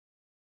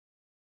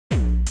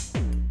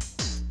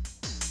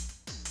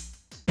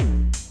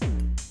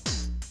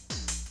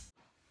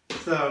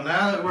So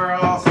now that we're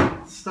all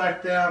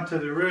stuck down to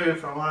the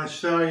roof, I want to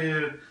show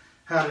you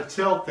how to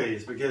tilt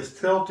these, because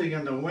tilting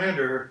in the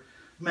winter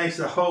makes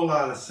a whole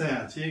lot of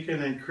sense. You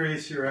can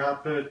increase your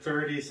output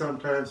 30,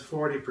 sometimes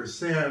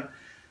 40%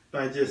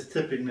 by just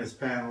tipping this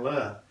panel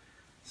up.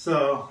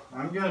 So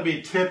I'm going to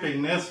be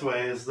tipping this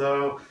way as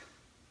though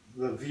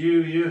the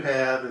view you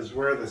have is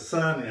where the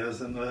sun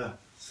is in the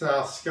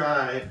south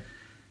sky.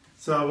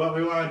 So what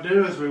we want to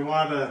do is we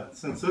want to,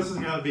 since this is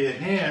going to be a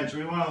hinge,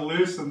 we want to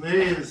loosen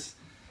these,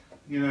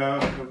 you know,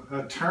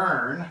 a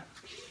turn,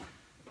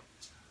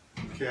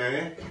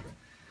 okay,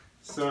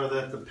 so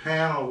that the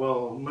panel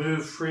will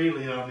move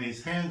freely on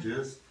these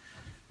hinges.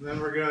 And then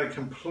we're going to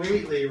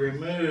completely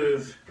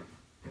remove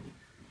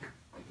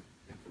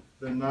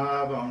the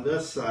knob on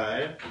this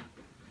side,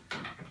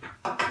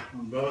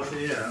 on both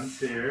ends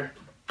here.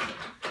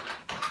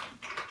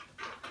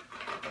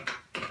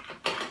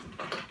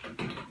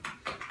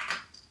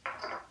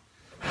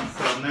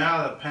 So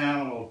now the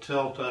panel will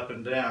tilt up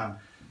and down.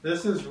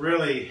 This is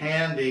really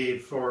handy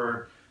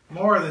for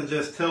more than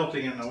just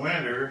tilting in the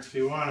winter. If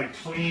you want to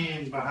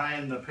clean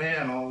behind the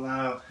panel,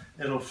 now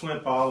it'll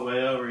flip all the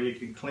way over. You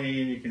can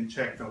clean, you can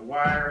check the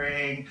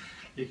wiring,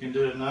 you can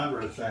do a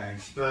number of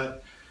things.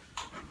 But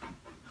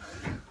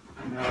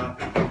now,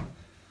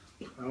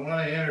 I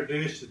want to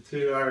introduce you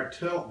to our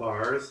tilt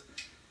bars.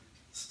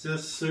 It's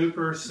just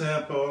super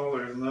simple.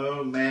 There's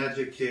no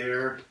magic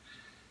here.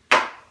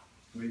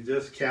 We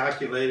just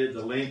calculated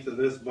the length of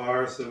this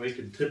bar so we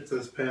can tip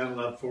this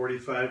panel up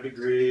 45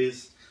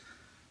 degrees.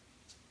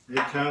 It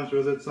comes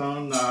with its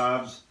own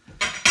knobs.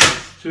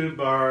 It's 2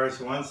 bars.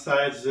 One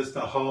side's just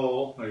a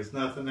hole. There's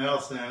nothing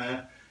else in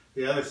it.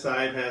 The other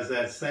side has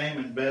that same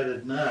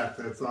embedded nut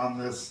that's on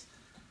this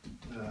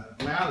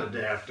mount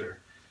adapter.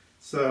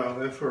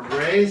 So if we're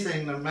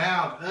raising the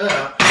mount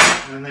up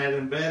and that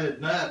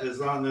embedded nut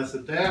is on this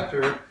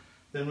adapter,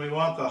 then we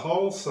want the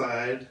whole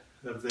side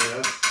of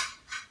this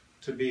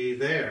to be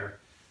there.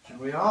 And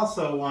we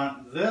also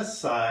want this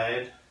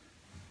side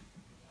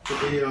to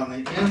be on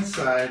the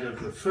inside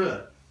of the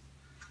foot,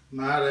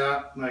 not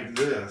out like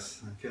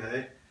this,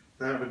 okay?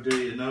 That would do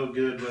you no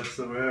good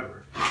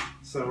whatsoever.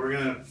 So we're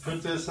going to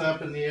put this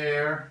up in the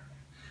air,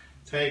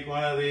 take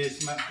one of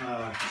these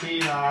key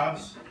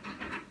knobs,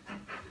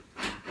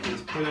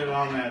 just put it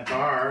on that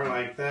bar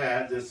like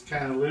that, just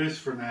kind of loose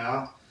for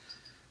now.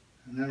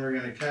 And then we're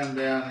going to come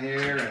down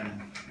here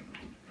and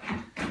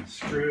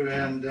screw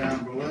in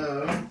down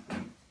below.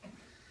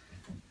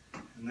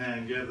 And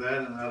then give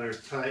that another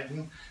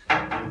tighten.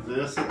 Give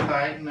this a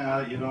tighten. Now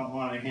you don't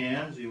want a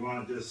hinge, you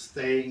want it just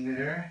staying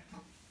there.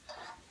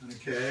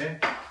 Okay,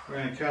 we're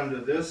going to come to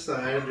this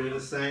side, do the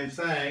same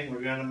thing.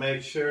 We're going to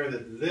make sure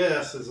that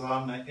this is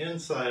on the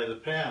inside of the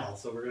panel.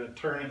 So we're going to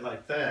turn it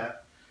like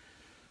that.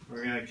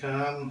 We're going to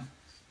come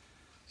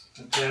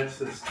attach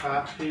this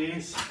top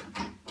piece.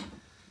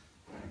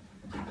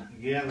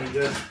 Again, we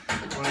just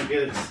want to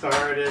get it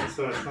started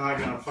so it's not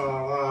going to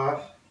fall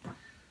off.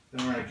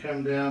 Then we're going to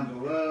come down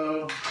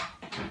below,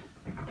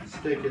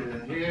 stick it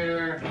in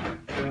here,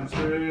 come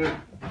through,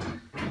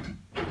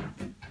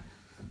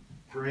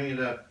 bring it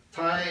up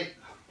tight,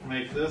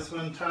 make this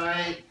one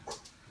tight,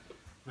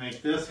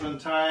 make this one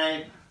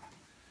tight.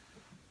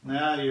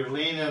 Now you're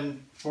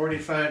leaning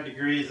 45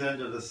 degrees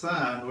into the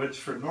sun, which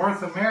for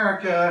North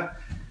America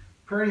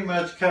pretty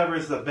much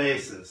covers the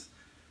bases.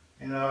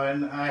 You know,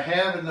 and I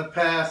have in the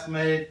past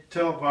made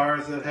tilt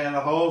bars that had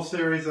a whole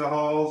series of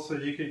holes so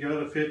you could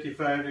go to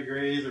 55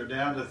 degrees or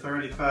down to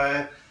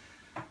 35.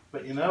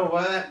 But you know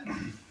what?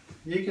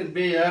 You can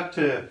be up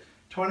to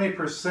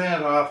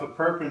 20% off a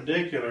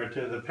perpendicular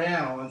to the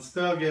panel and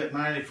still get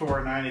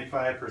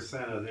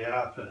 94–95% of the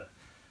output.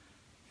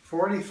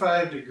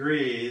 45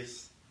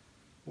 degrees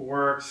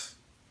works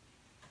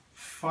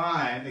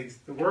fine. It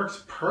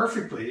works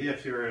perfectly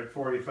if you're at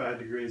 45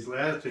 degrees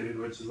latitude,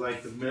 which is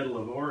like the middle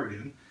of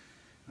Oregon.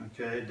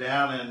 Okay,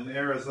 down in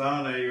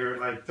Arizona, you're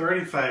at like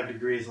 35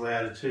 degrees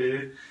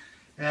latitude.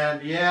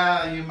 And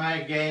yeah, you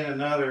might gain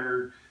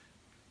another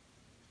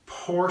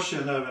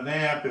portion of an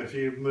amp if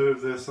you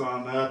move this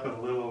on up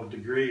a little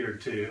degree or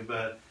two,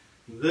 but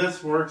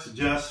this works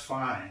just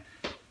fine.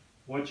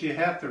 What you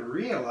have to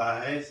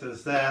realize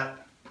is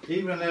that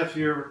even if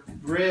your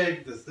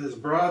rig is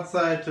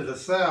broadside to the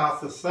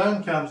south, the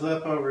sun comes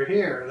up over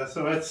here,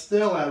 so it's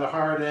still at a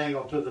hard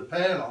angle to the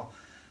panel.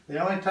 The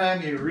only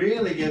time you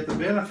really get the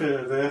benefit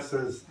of this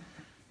is,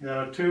 you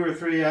know, 2 or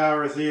 3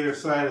 hours either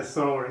side of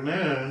solar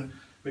noon,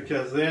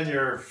 because then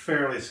you're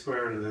fairly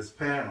square to this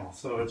panel.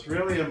 So it's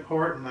really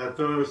important that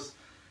those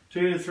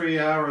 2 to 3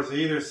 hours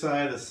either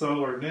side of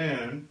solar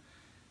noon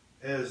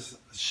is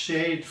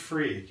shade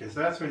free, because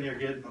that's when you're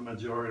getting the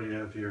majority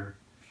of your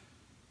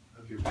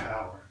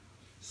power.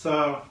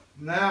 So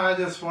now I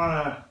just want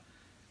to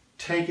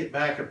take it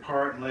back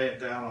apart and lay it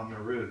down on the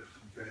roof.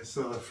 Okay,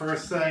 so the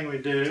first thing we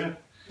do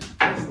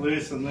is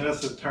loosen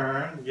this a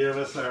turn, give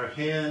us our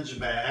hinge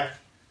back.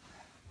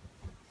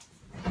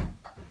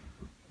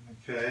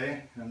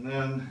 Okay, and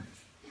then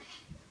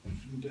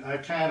I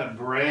kind of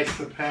brace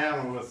the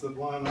panel with the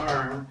one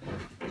arm,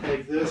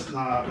 take this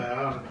knob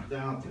out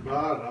down at the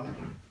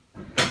bottom,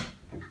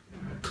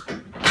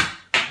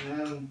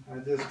 and I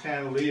just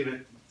kind of leave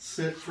it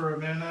sit for a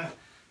minute.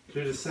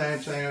 Do the same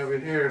thing over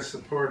here,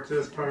 support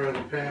this part of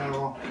the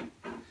panel,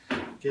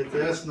 get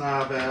this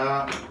knob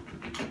out,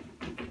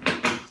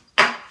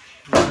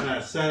 and then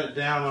I set it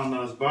down on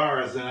those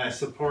bars, then I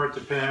support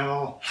the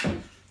panel,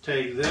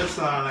 take this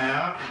on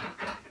out,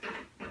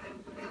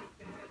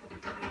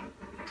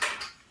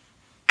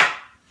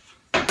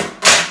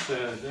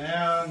 set it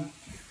down,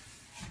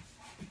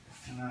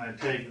 and then I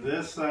take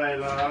this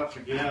side off.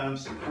 Again, I'm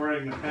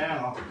supporting the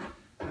panel.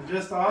 And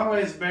just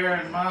always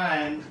bear in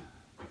mind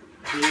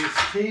these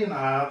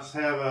T-knobs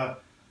have a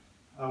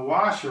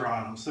washer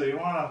on them, so you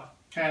want to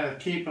kind of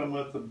keep them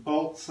with the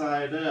bolt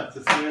side up,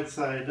 the thread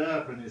side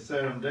up, and you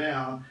set them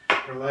down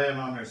or lay them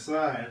on their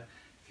side.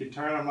 If you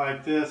turn them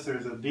like this,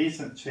 there's a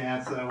decent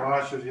chance that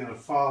washer is going to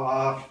fall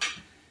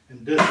off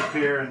and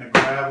disappear in the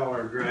gravel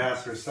or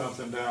grass or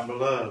something down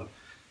below.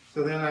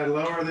 So then I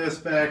lower this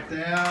back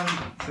down.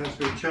 Since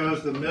we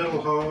chose the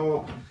middle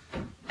hole,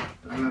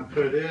 I'm going to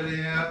put it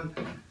in.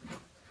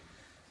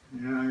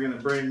 And I'm going to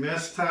bring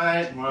this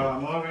tight. And while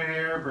I'm over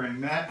here,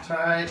 bring that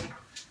tight.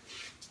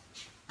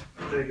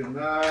 Take a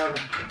knob,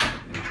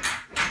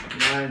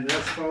 line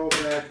this hole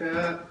back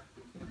up,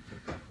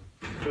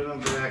 put them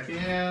back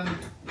in.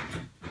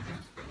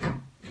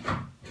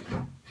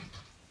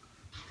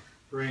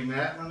 Bring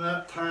that one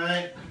up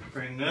tight,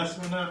 bring this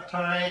one up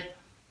tight.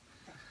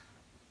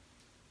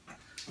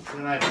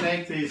 Then I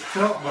take these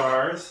tilt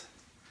bars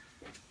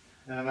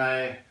and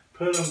I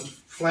put them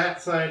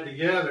flat side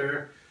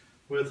together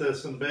with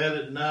this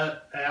embedded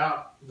nut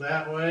out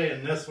that way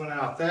and this one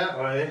out that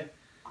way.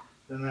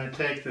 Then I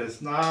take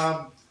this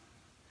knob,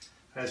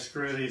 I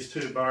screw these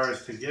two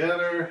bars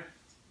together.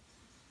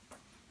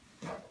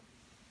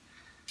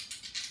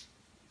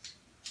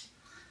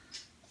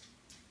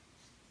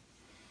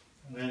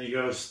 And then you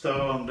go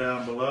stow them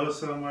down below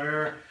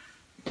somewhere.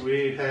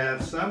 We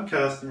have some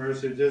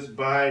customers who just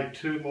buy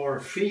 2 more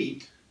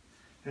feet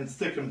and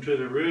stick them to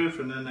the roof,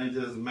 and then they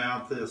just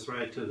mount this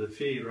right to the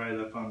feet right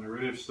up on the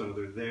roof so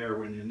they're there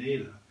when you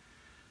need them.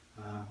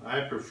 I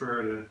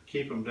prefer to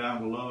keep them down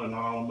below and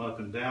haul them up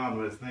and down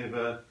with me,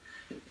 but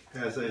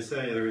as they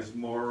say, there's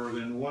more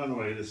than one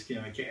way to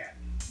skin a cat.